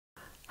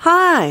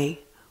Hi,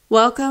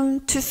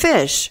 welcome to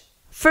Fish.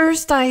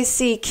 First I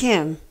see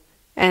Kim,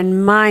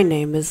 and my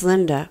name is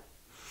Linda.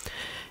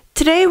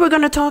 Today we're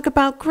going to talk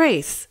about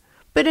grace,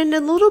 but in a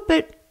little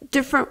bit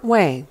different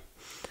way.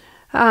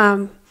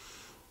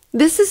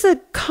 This is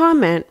a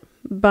comment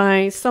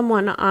by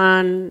someone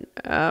on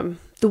the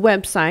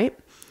website,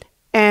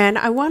 and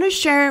I want to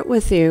share it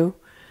with you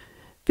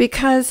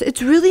because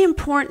it's really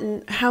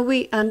important how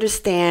we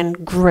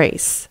understand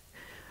grace.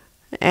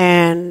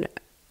 And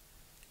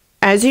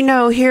as you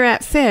know, here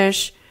at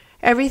Fish,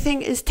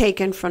 everything is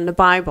taken from the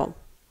Bible.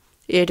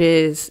 It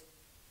is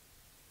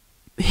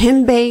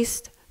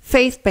hymn-based,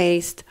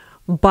 faith-based,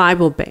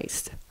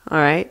 Bible-based, all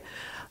right?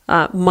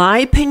 My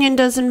opinion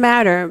doesn't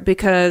matter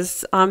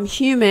because I'm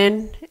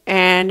human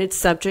and it's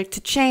subject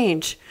to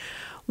change.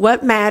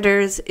 What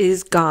matters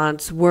is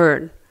God's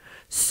Word.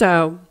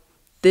 So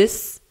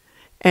this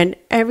and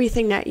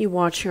everything that you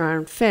watch here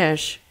on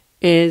Fish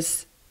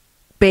is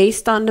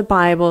based on the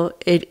Bible.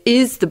 It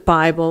is the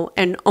Bible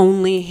and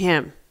only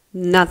Him,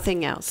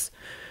 nothing else.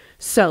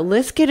 So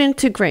let's get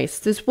into grace.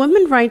 This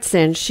woman writes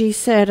in, she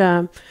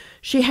said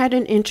she had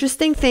an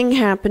interesting thing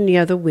happen the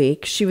other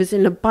week. She was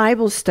in a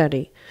Bible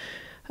study.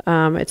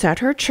 It's at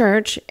her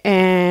church,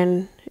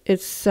 and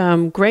it's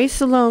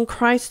grace alone,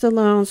 Christ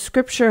alone,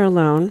 Scripture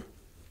alone.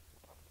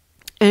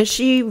 And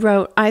she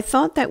wrote, I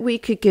thought that we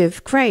could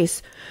give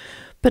grace,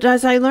 but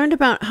as I learned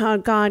about how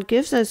God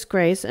gives us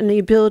grace and the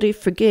ability to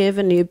forgive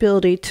and the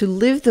ability to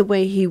live the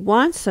way He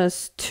wants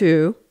us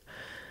to,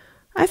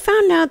 I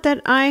found out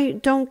that I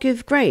don't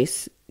give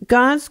grace.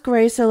 God's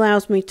grace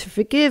allows me to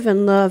forgive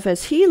and love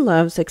as He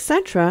loves,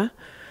 etc.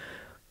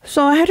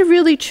 So I had to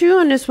really chew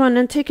on this one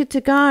and take it to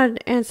God,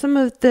 and some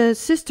of the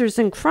sisters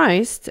in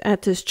Christ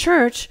at this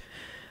church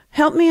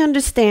helped me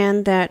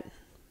understand that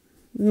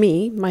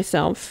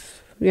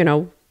myself,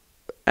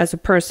 as a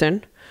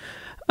person,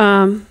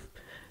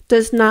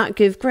 does not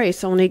give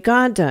grace. Only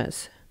God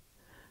does.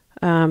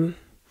 Well,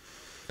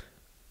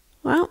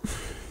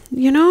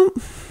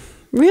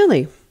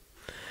 really.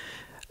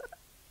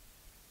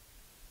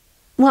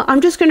 Well,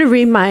 I'm just going to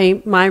read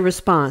my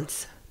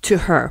response to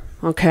her,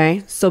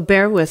 okay? So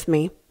bear with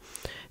me.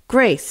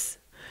 Grace,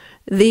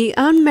 the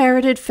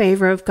unmerited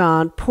favor of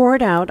God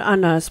poured out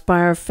on us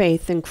by our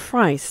faith in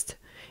Christ,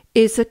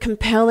 is a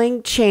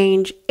compelling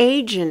change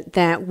agent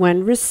that,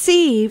 when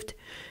received,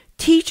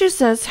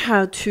 teaches us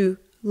how to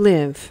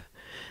live.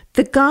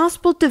 The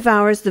gospel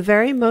devours the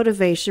very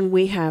motivation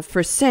we have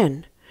for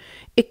sin.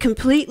 It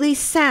completely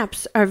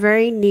saps our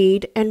very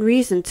need and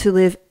reason to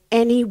live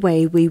any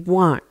way we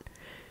want.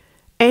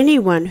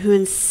 Anyone who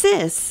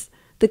insists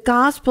the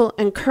gospel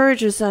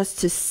encourages us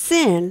to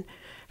sin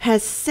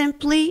has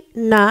simply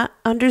not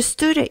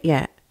understood it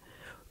yet,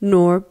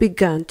 nor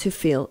begun to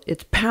feel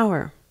its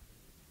power.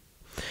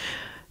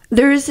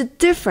 There is a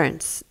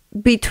difference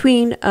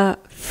between a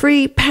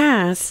free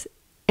pass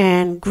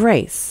and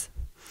grace.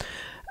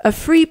 A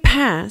free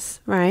pass,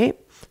 right,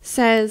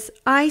 says,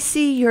 I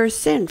see your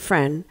sin,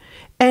 friend,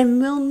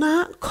 and will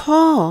not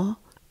call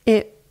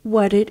it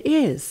what it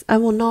is. I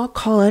will not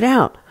call it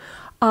out.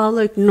 I'll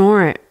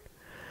ignore it.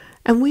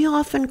 And we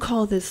often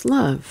call this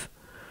love,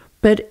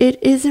 but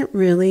it isn't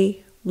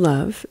really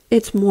love.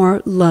 It's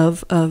more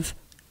love of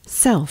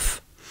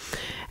self.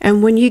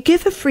 And when you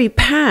give a free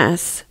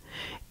pass,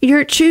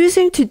 you're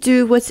choosing to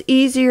do what's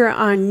easier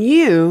on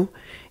you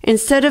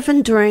instead of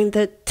enduring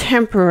the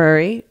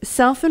temporary,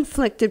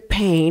 self-inflicted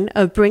pain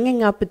of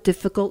bringing up a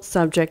difficult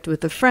subject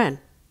with a friend,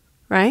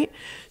 right?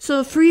 So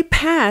a free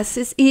pass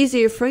is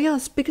easier for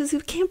us because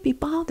we can't be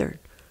bothered.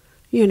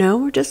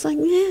 We're just like,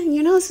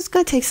 this is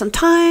going to take some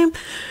time.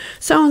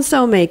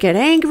 So-and-so may get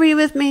angry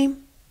with me.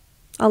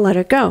 I'll let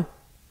it go.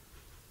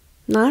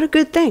 Not a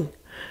good thing.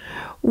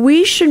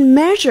 We should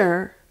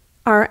measure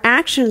our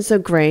actions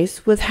of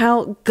grace with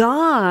how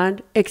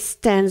God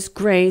extends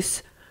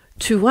grace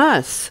to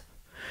us.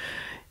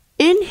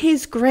 In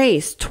His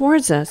grace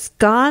towards us,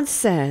 God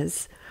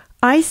says,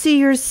 I see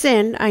your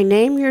sin. I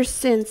name your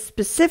sin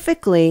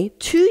specifically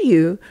to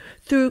you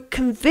through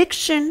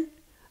conviction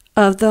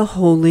of the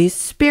Holy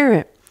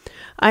Spirit.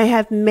 I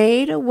have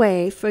made a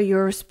way for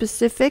your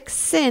specific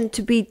sin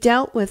to be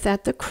dealt with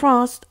at the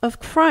cross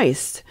of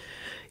Christ.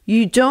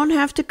 You don't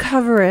have to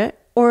cover it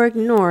or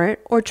ignore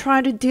it or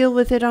try to deal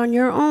with it on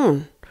your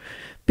own.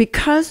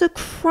 Because of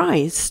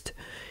Christ,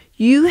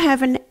 you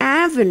have an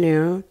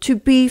avenue to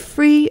be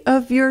free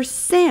of your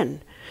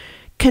sin.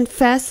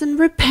 Confess and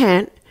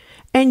repent,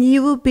 and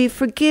you will be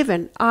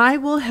forgiven. I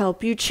will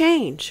help you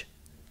change.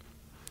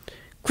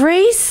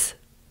 Grace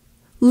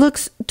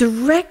looks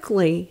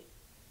directly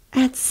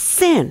at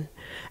sin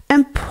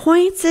and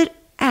points it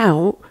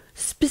out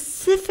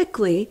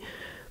specifically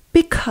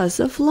because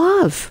of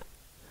love.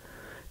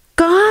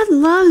 God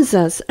loves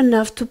us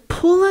enough to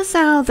pull us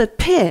out of the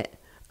pit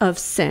of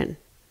sin.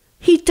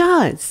 He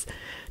does.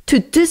 To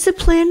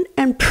discipline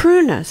and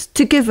prune us,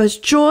 to give us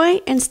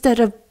joy instead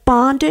of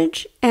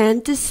bondage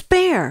and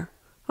despair.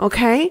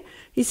 Okay?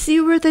 You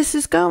see where this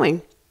is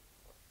going?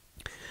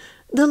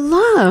 The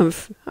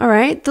love, all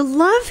right, the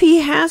love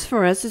He has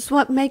for us is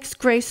what makes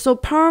grace so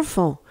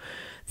powerful.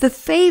 The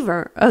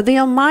favor of the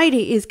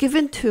Almighty is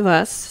given to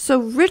us so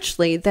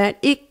richly that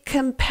it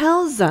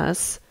compels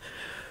us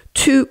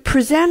to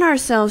present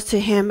ourselves to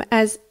Him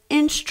as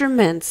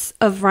instruments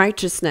of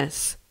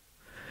righteousness.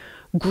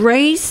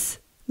 Grace,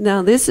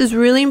 now this is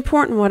really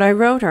important what I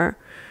wrote her,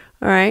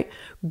 all right?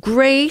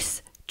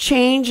 Grace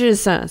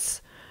changes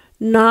us,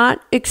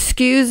 not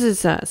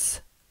excuses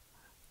us,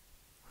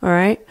 all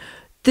right?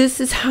 This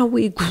is how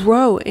we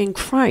grow in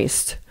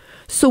Christ.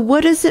 So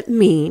what does it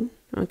mean?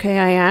 Okay,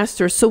 I asked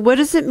her, so what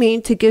does it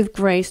mean to give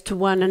grace to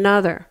one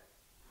another?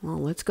 Well,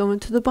 let's go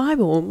into the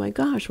Bible. Oh my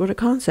gosh, what a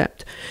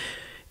concept.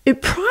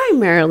 It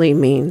primarily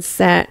means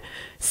that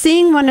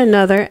seeing one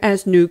another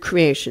as new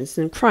creations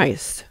in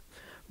Christ,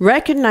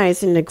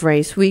 recognizing the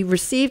grace we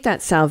received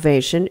at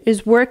salvation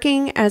is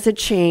working as a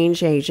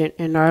change agent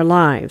in our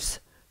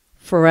lives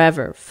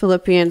forever.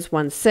 Philippians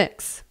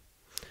 1:6.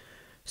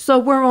 So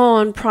we're all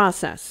in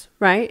process,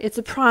 right? It's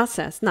a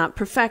process, not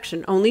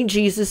perfection. Only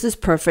Jesus is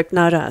perfect,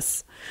 not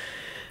us.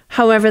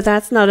 However,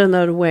 that's not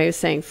another way of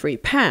saying free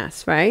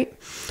pass, right?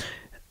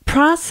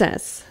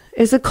 Process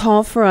is a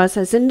call for us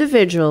as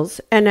individuals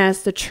and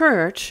as the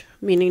church,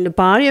 meaning the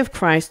body of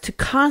Christ, to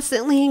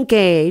constantly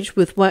engage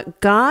with what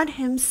God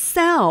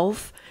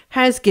Himself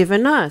has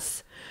given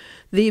us.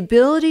 The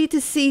ability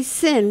to see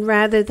sin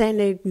rather than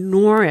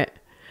ignore it.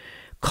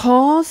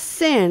 Call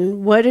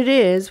sin what it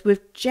is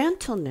with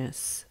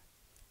gentleness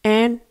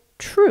and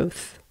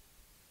truth.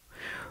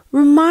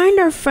 Remind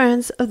our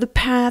friends of the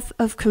path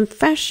of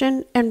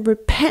confession and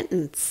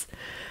repentance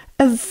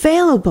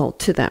available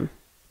to them,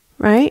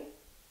 right?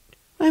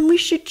 And we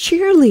should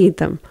cheerlead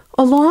them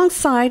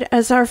alongside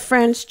as our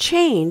friends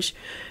change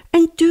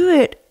and do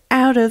it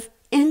out of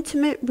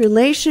intimate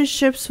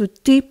relationships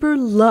with deeper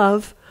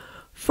love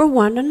for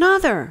one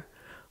another,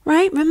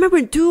 right?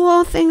 Remember, do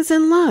all things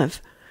in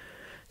love.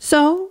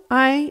 So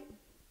I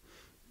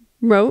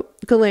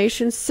wrote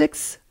Galatians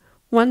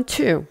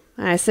 6:1-2.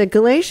 I said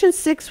Galatians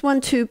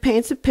 6:1-2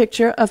 paints a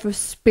picture of a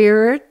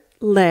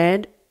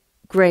spirit-led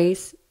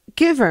grace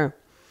giver.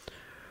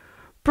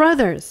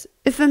 Brothers,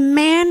 if a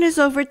man is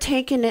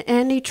overtaken in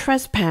any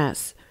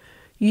trespass,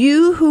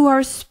 you who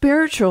are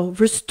spiritual,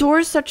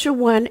 restore such a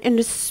one in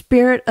a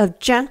spirit of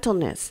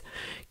gentleness,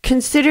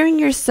 considering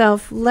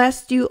yourself,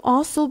 lest you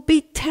also be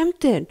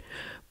tempted.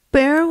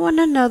 Bear one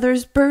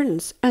another's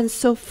burdens, and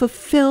so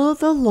fulfill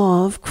the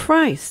law of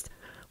Christ.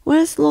 What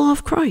is the law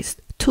of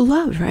Christ? To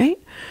love, right?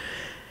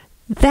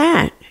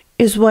 That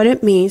is what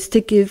it means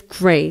to give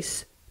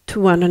grace to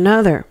one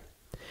another.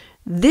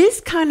 This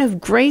kind of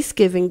grace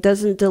giving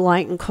doesn't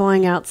delight in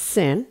calling out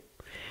sin.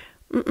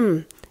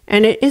 And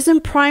it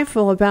isn't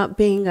prideful about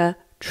being a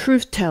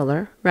truth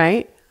teller,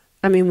 right?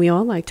 I mean, we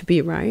all like to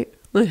be right.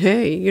 Well,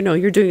 hey,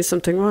 you're doing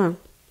something wrong.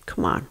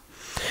 Come on.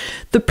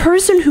 The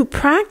person who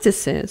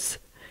practices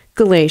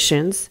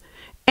Galatians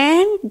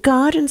and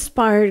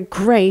God-inspired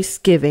grace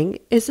giving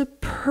is a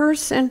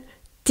person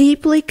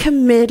deeply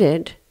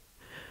committed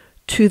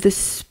to the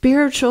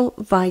spiritual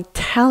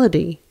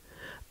vitality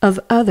of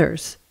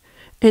others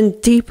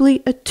and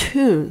deeply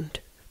attuned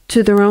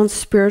to their own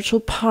spiritual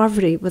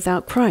poverty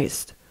without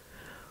Christ.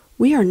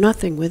 We are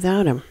nothing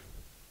without Him.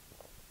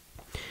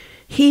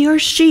 He or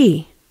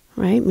she,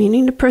 right,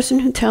 meaning the person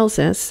who tells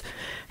us,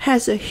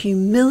 has a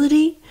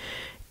humility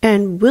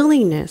and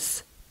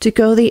willingness to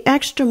go the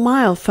extra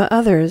mile for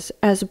others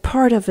as a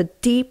part of a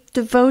deep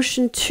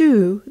devotion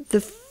to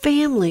the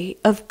family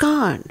of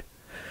God.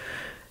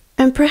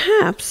 And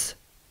perhaps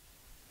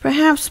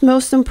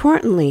most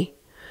importantly,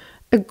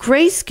 a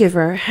grace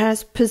giver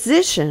has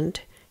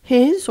positioned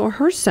his or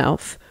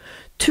herself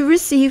to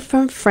receive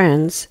from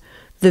friends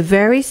the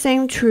very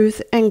same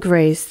truth and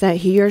grace that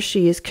he or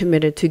she is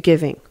committed to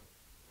giving.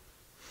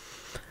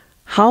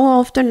 How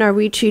often are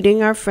we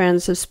cheating our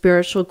friends of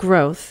spiritual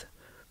growth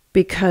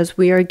because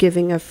we are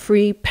giving a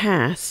free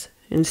pass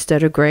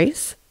instead of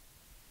grace,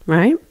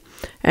 right?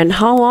 And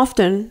how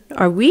often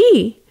are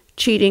we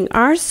cheating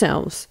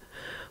ourselves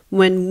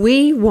when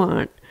we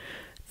want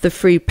the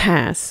free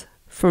pass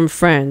from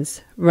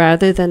friends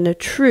rather than the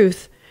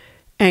truth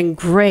and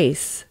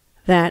grace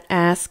that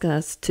ask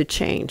us to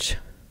change?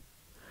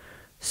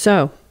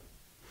 So,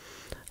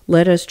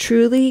 let us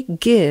truly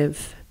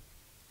give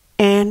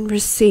and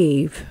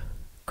receive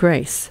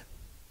grace.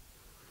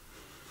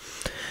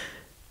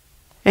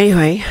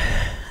 Anyway,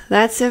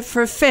 that's it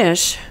for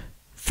fish.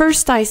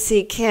 First I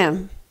seek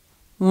Him.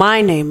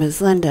 My name is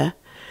Linda.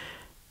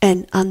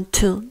 And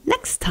until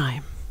next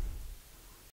time.